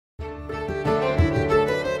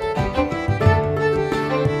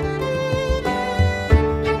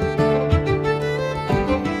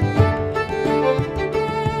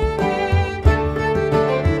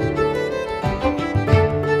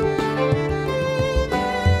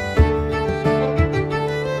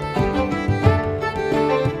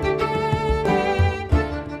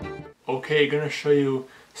hey, going to show you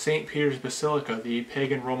St. Peter's Basilica, the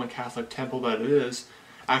pagan Roman Catholic temple that it is,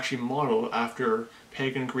 actually modeled after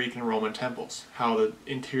pagan Greek and Roman temples. How the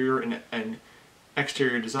interior and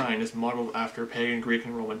exterior design is modeled after pagan Greek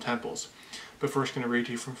and Roman temples. But first, going to read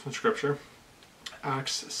to you from Scripture.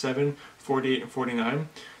 Acts 7:48 and 49.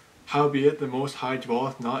 Howbeit the Most High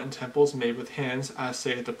dwelleth not in temples made with hands, as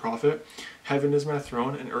saith the prophet. Heaven is my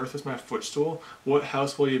throne, and earth is my footstool. What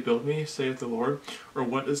house will you build me, saith the Lord, or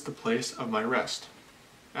what is the place of my rest?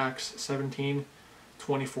 Acts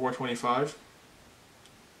 17:24-25.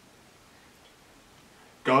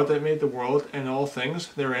 God that made the world and all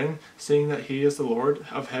things therein, seeing that he is the Lord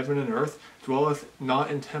of heaven and earth, dwelleth not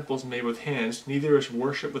in temples made with hands, neither is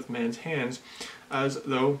worship with man's hands, as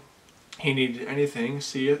though he needed anything,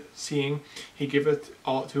 seeing he giveth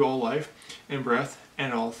to all life and breath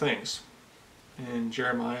and all things. In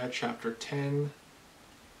Jeremiah chapter 10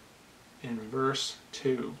 in verse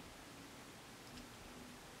 2.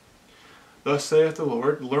 Thus saith the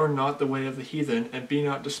Lord, learn not the way of the heathen, and be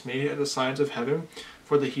not dismayed at the signs of heaven,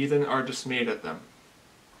 for the heathen are dismayed at them.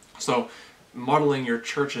 So, modeling your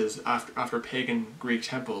churches after pagan Greek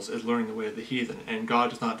temples is learning the way of the heathen, and God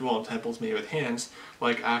does not dwell in temples made with hands,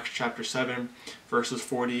 like Acts chapter 7, verses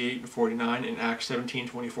 48 and 49, and Acts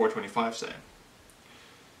 17:24-25 say.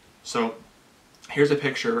 So, here's a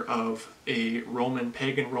picture of a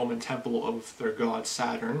pagan Roman temple of their god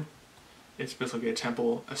Saturn. It's basically a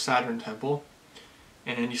Saturn temple,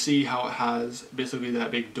 and you see how it has basically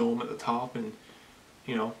that big dome at the top, and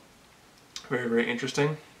very, very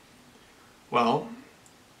interesting. Well,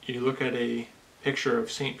 you look at a picture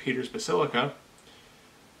of St. Peter's Basilica,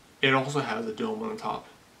 it also has a dome on the top.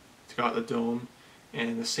 It's got the dome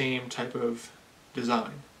and the same type of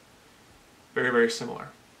design. Very, very similar.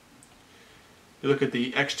 You look at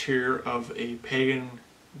the exterior of a pagan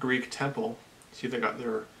Greek temple, see they got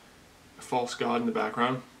their false god in the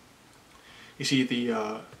background. You see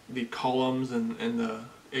the columns and the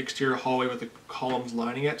exterior hallway with the columns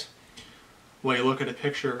lining it. When you look at a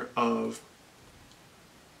picture of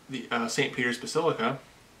the St. Peter's Basilica,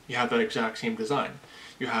 you have that exact same design.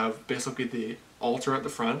 You have basically the altar at the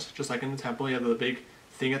front, just like in the temple. You have the big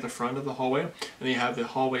thing at the front of the hallway, and then you have the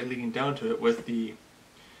hallway leading down to it with the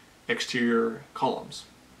exterior columns.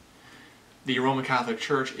 The Roman Catholic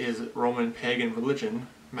Church is Roman pagan religion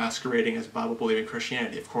masquerading as Bible-believing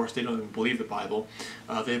Christianity. Of course, they don't even believe the Bible.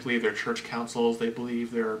 They believe their church councils, they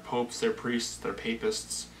believe their popes, their priests, their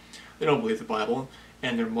papists. They don't believe the Bible,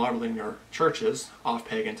 and they're modeling their churches off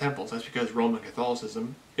pagan temples. That's because Roman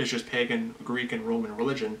Catholicism is just pagan Greek and Roman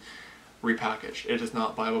religion repackaged. It is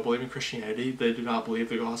not Bible-believing Christianity. They do not believe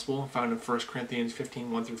the gospel found in 1 Corinthians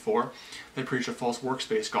 15:1-4. They preach a false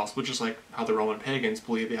works-based gospel, just like how the Roman pagans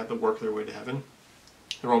believe they have to work their way to heaven.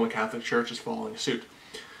 The Roman Catholic Church is following suit.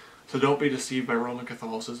 So don't be deceived by Roman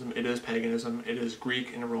Catholicism. It is paganism. It is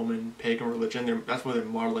Greek and Roman pagan religion. That's why they're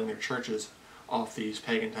modeling their churches off these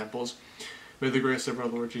pagan temples. May the grace of our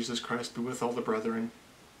Lord Jesus Christ be with all the brethren.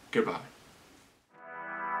 Goodbye.